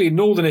you particularly in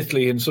northern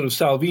Italy and sort of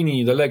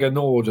Salvini, the Lega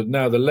Nord, and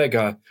now the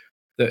Lega,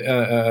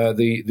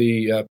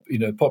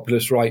 the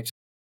populist right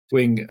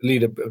wing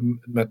leader,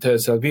 Matteo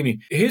Salvini,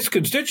 his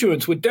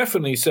constituents would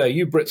definitely say,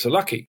 you Brits are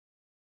lucky.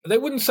 They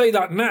wouldn't say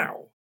that now.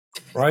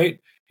 Right,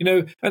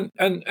 but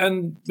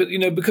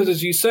because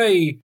as you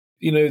say,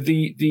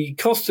 the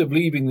costs of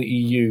leaving the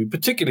EU,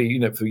 particularly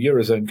for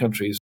Eurozone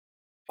countries,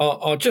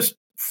 are just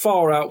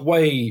far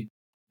outweigh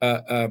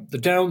the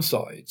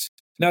downsides.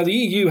 Now the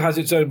EU has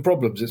its own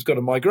problems. It's got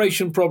a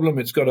migration problem.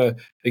 It's got a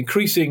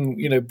increasing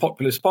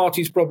populist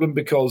parties problem,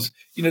 because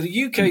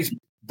the UK's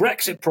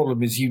Brexit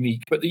problem is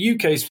unique, but the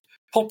UK's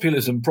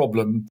populism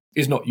problem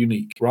is not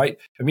unique. Right?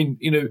 I mean,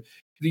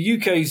 the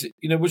UK's,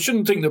 we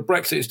shouldn't think that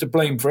Brexit is to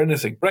blame for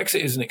anything. Brexit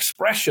is an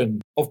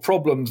expression of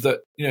problems that,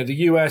 the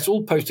US,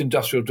 all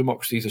post-industrial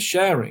democracies are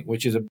sharing,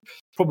 which is a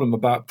problem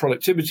about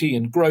productivity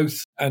and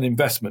growth and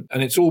investment.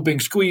 And it's all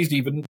being squeezed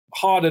even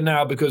harder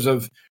now because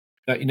of,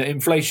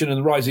 inflation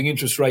and rising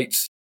interest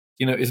rates,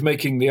 is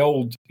making the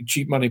old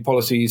cheap money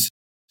policies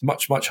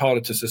much, much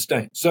harder to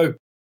sustain. So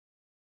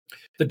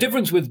the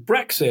difference with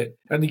Brexit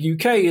and the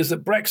UK is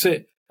that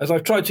Brexit, as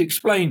I've tried to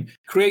explain,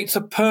 creates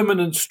a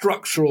permanent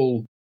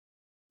structural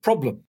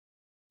problem,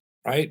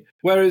 right?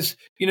 Whereas,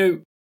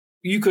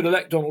 you could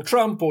elect Donald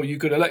Trump, or you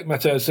could elect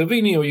Matteo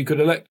Salvini, or you could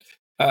elect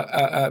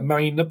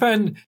Marine Le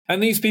Pen,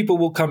 and these people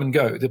will come and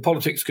go. The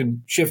politics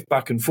can shift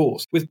back and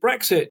forth. With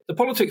Brexit, the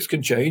politics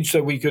can change,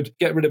 so we could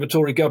get rid of a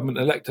Tory government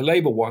and elect a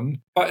Labour one.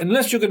 But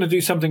unless you're going to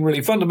do something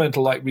really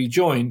fundamental like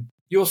rejoin,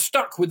 you're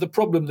stuck with the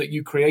problem that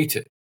you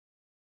created.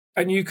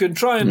 And you can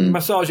try and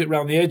massage it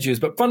around the edges,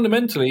 but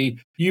fundamentally,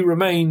 you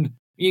remain,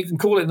 you can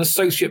call it an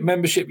associate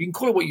membership, you can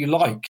call it what you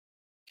like.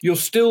 You're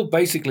still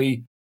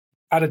basically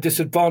at a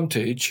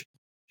disadvantage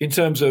in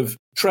terms of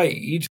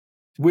trade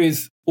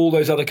with all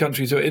those other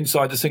countries who are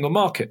inside the single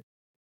market.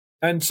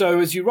 And so,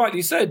 as you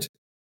rightly said,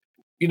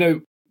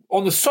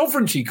 on the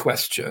sovereignty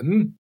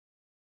question,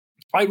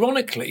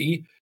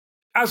 ironically,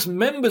 as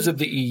members of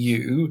the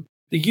EU,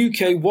 the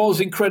UK was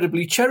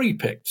incredibly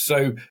cherry-picked.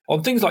 So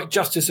on things like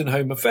justice and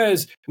home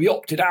affairs, we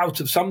opted out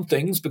of some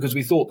things because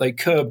we thought they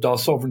curbed our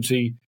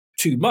sovereignty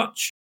too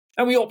much.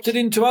 And we opted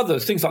into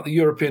others, things like the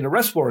European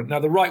arrest warrant. Now,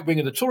 the right wing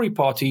of the Tory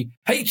party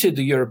hated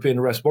the European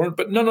arrest warrant,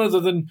 but none other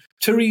than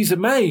Theresa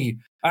May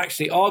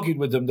actually argued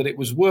with them that it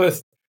was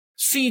worth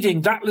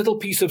ceding that little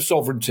piece of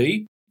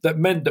sovereignty that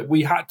meant that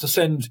we had to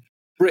send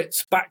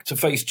Brits back to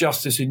face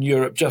justice in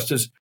Europe, just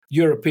as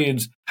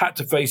Europeans had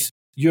to face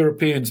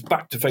Europeans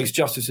back to face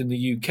justice in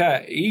the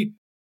UK,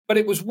 but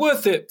it was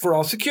worth it for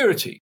our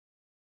security,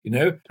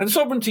 And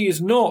sovereignty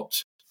is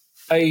not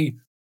an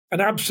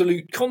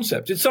absolute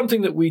concept. It's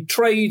something that we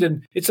trade,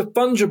 and it's a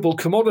fungible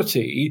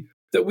commodity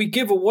that we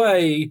give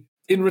away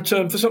in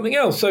return for something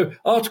else. So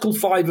Article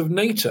 5 of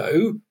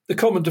NATO, the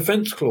Common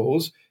Defence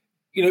Clause,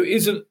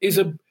 is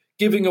a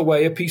giving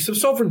away a piece of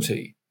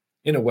sovereignty.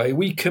 In a way,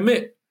 we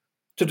commit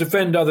to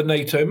defend other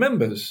NATO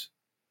members.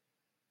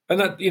 And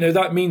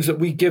that means that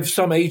we give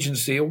some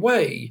agency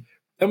away.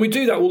 And we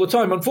do that all the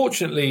time.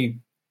 Unfortunately,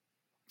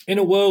 in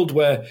a world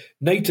where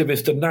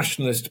nativist and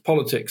nationalist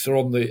politics are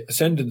on the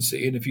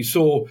ascendancy, and if you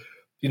saw,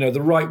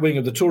 the right wing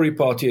of the Tory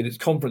party at its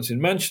conference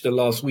in Manchester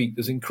last week,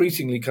 there's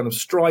increasingly kind of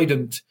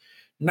strident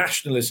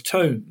nationalist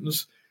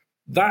tones,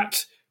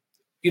 that,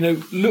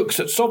 looks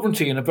at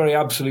sovereignty in a very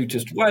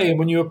absolutist way. And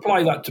when you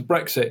apply that to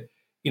Brexit,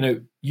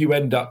 you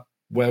end up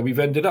where we've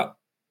ended up.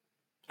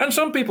 And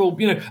some people,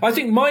 I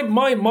think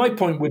my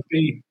point would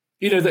be,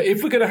 that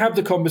if we're going to have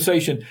the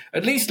conversation,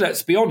 at least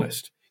let's be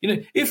honest.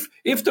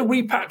 If the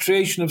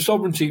repatriation of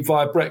sovereignty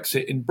via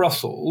Brexit in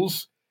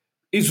Brussels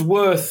is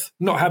worth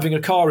not having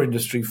a car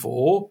industry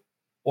for,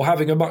 or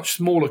having a much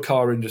smaller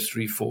car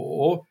industry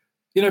for,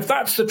 if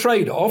that's the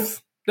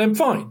trade-off, then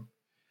fine.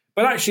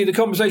 But actually, the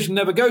conversation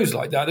never goes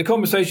like that. The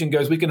conversation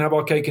goes, we can have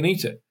our cake and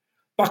eat it.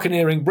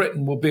 Buccaneering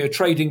Britain will be a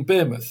trading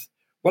behemoth.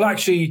 Well,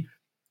 actually,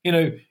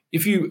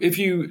 if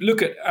you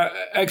look at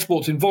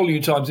exports in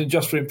volume times and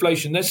just for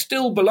inflation, they're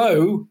still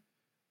below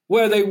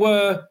where they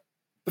were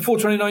before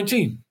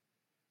 2019.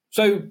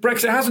 So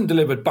Brexit hasn't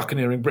delivered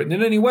buccaneering Britain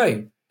in any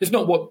way. It's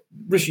not what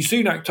Rishi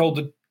Sunak told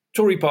the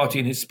Tory party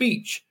in his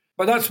speech.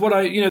 But that's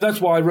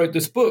that's why I wrote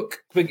this book,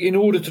 in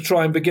order to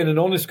try and begin an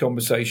honest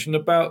conversation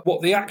about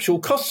what the actual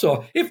costs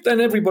are. If then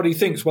everybody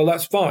thinks, well,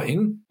 that's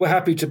fine, we're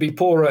happy to be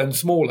poorer and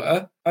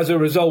smaller as a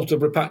result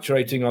of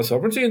repatriating our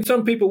sovereignty, and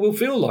some people will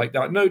feel like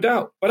that, no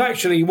doubt. But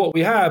actually what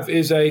we have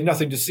is a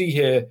nothing to see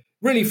here,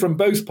 really from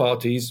both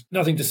parties,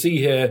 nothing to see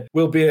here.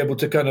 We'll be able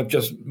to kind of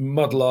just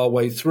muddle our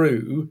way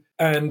through.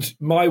 And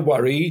my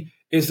worry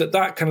is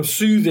that kind of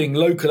soothing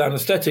local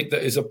anaesthetic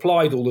that is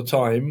applied all the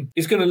time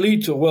is going to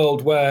lead to a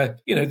world where,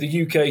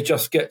 the UK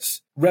just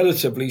gets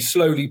relatively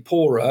slowly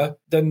poorer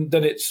than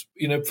its,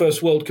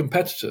 first world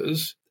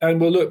competitors.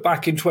 And we'll look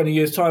back in 20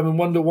 years' time and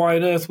wonder why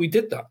on earth we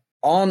did that.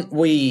 Aren't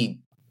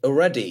we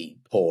already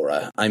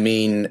poorer? I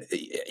mean,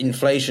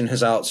 inflation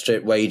has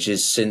outstripped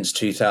wages since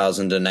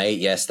 2008.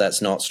 Yes,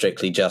 that's not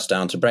strictly just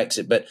down to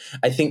Brexit, but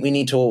I think we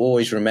need to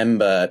always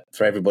remember,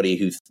 for everybody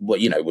who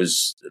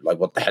was like,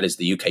 what the hell is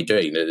the UK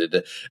doing?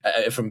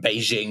 From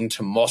Beijing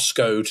to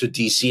Moscow to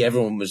DC,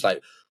 everyone was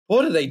like,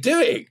 what are they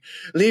doing?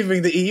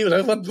 Leaving the EU?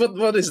 Like,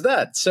 what is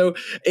that? So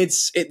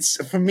it's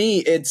for me,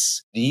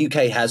 it's the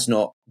UK has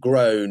not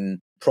grown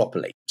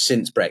properly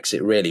since Brexit.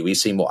 Really, we've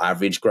seen more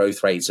average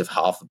growth rates of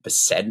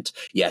 0.5%.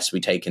 Yes,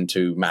 we take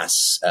into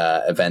mass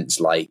events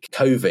like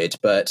COVID,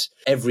 but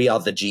every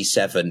other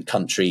G7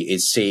 country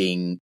is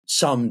seeing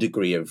some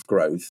degree of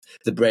growth.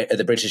 The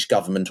British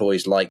government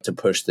always like to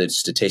push the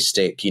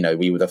statistic,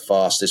 we were the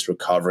fastest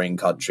recovering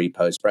country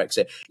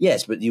post-Brexit.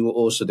 Yes, but you were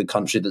also the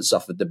country that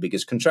suffered the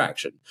biggest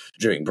contraction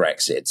during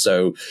Brexit.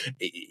 So,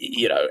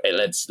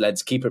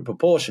 let's keep it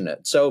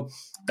proportionate. So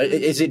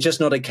is it just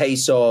not a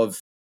case of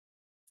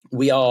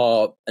we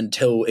are,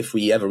 until if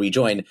we ever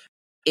rejoin,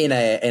 in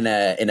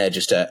a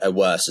just a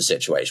worse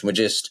situation?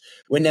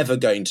 We're never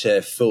going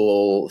to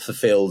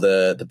fulfill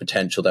the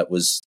potential that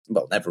was,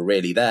 well, never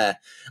really there.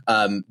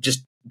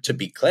 Just to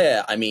be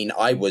clear, I mean,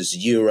 I was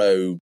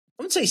I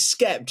wouldn't say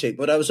skeptic,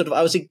 but I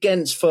was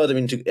against further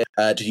into,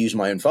 to use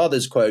my own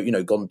father's quote,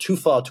 gone too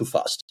far too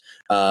fast.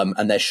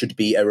 And there should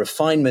be a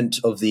refinement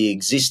of the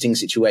existing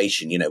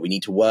situation. We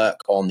need to work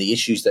on the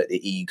issues that the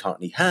EU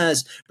currently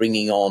has,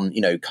 bringing on,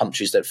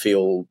 countries that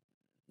feel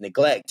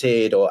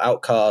neglected or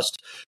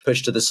outcast,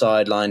 pushed to the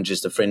sideline,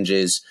 just the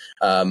fringes,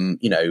 and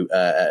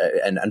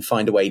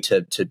find a way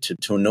to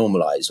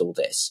normalize all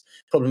this.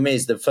 Problem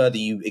is, the further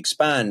you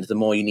expand, the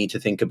more you need to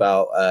think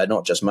about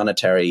not just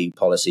monetary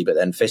policy, but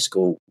then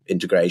fiscal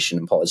integration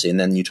and policy. And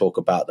then you talk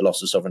about the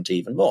loss of sovereignty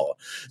even more.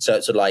 So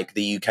it's like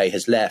the UK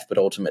has left, but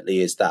ultimately,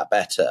 is that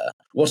better?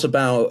 What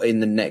about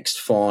in the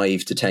next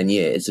 5 to 10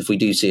 years, if we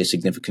do see a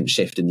significant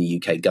shift in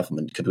the UK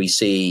government, could we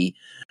see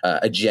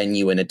a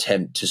genuine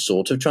attempt to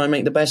sort of try and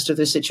make the best of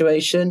this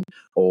situation?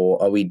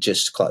 Or are we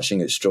just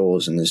clutching at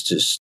straws and there's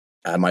just,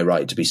 am I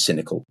right to be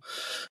cynical,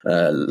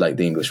 like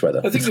the English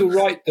weather? I think you're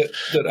right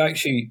that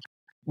actually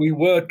we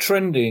were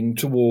trending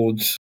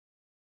towards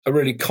a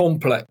really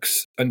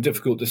complex and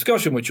difficult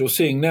discussion, which you're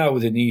seeing now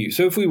within the EU.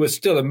 So if we were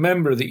still a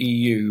member of the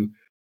EU,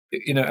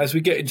 as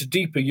we get into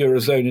deeper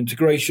Eurozone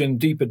integration,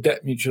 deeper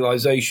debt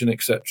mutualization,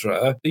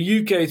 etc.,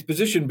 the UK's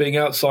position being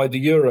outside the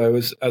Euro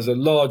as a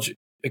large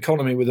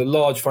economy with a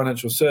large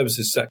financial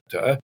services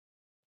sector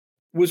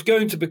was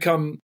going to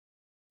become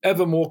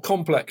ever more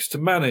complex to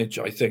manage,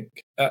 I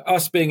think.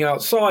 Us being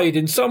outside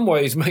in some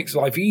ways makes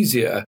life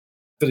easier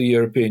for the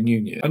European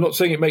Union. I'm not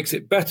saying it makes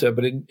it better,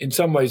 but in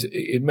some ways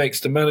it makes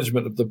the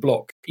management of the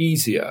bloc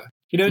easier.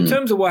 In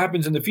terms of what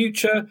happens in the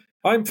future,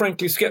 I'm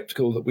frankly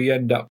sceptical that we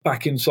end up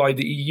back inside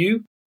the EU.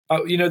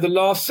 The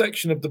last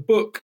section of the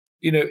book,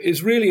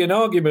 is really an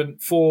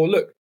argument for,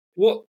 look,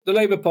 what the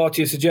Labour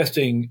Party is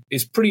suggesting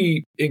is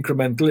pretty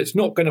incremental. It's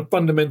not going to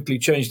fundamentally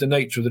change the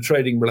nature of the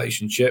trading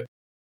relationship.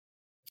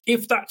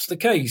 If that's the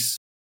case,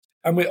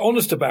 and we're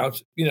honest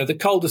about, the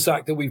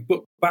cul-de-sac that we've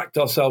backed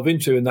ourselves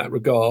into in that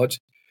regard,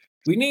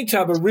 we need to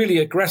have a really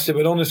aggressive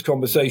and honest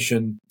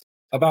conversation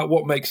about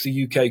what makes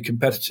the UK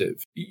competitive.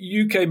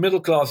 UK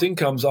middle-class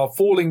incomes are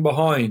falling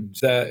behind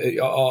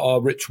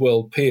our rich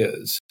world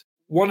peers.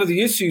 One of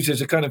the issues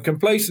is a kind of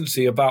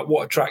complacency about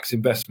what attracts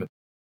investment.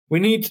 We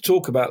need to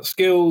talk about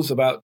skills,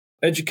 about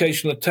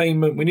educational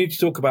attainment. We need to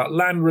talk about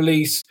land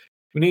release.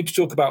 We need to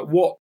talk about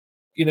what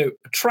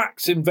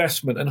attracts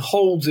investment and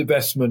holds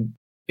investment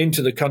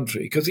into the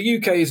country, because the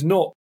UK is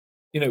not,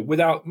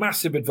 without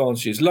massive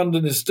advantages.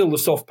 London is still the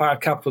soft power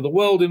capital of the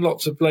world in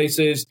lots of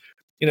places.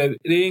 The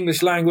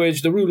English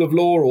language, the rule of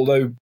law,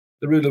 although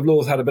the rule of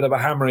law has had a bit of a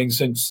hammering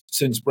since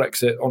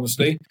Brexit,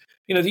 honestly.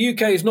 The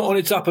UK is not on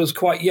its uppers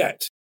quite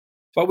yet.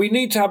 But we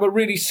need to have a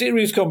really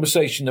serious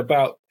conversation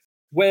about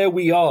where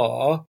we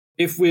are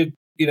if we're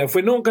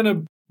not going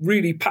to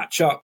really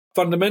patch up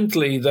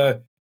fundamentally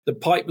the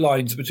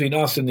pipelines between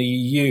us and the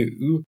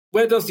EU.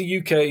 Where does the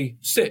UK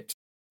sit?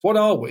 What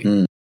are we?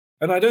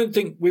 And I don't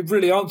think we've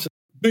really answered.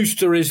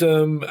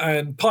 Boosterism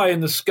and pie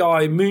in the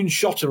sky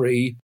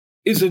moonshottery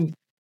isn't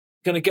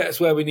going to get us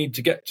where we need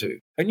to get to.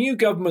 A new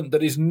government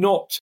that is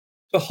not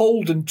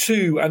beholden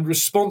to and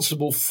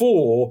responsible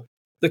for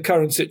the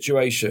current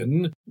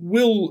situation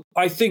will,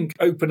 I think,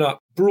 open up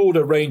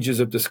broader ranges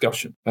of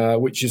discussion,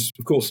 which is,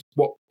 of course,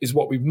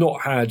 what we've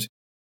not had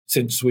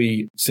since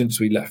we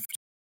left.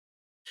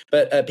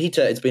 But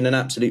Peter, it's been an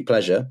absolute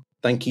pleasure.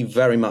 Thank you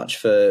very much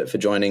for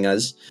joining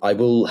us. I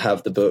will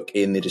have the book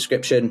in the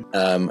description.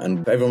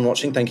 And for everyone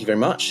watching, thank you very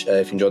much.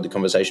 If you enjoyed the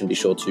conversation, be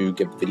sure to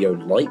give the video a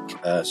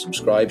like,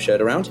 subscribe, share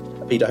it around.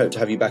 Peter, I hope to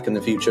have you back in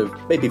the future,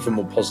 maybe for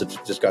more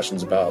positive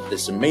discussions about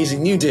this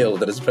amazing new deal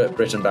that has put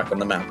Britain back on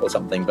the map or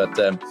something. But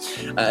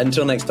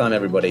until next time,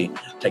 everybody,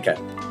 take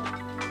care.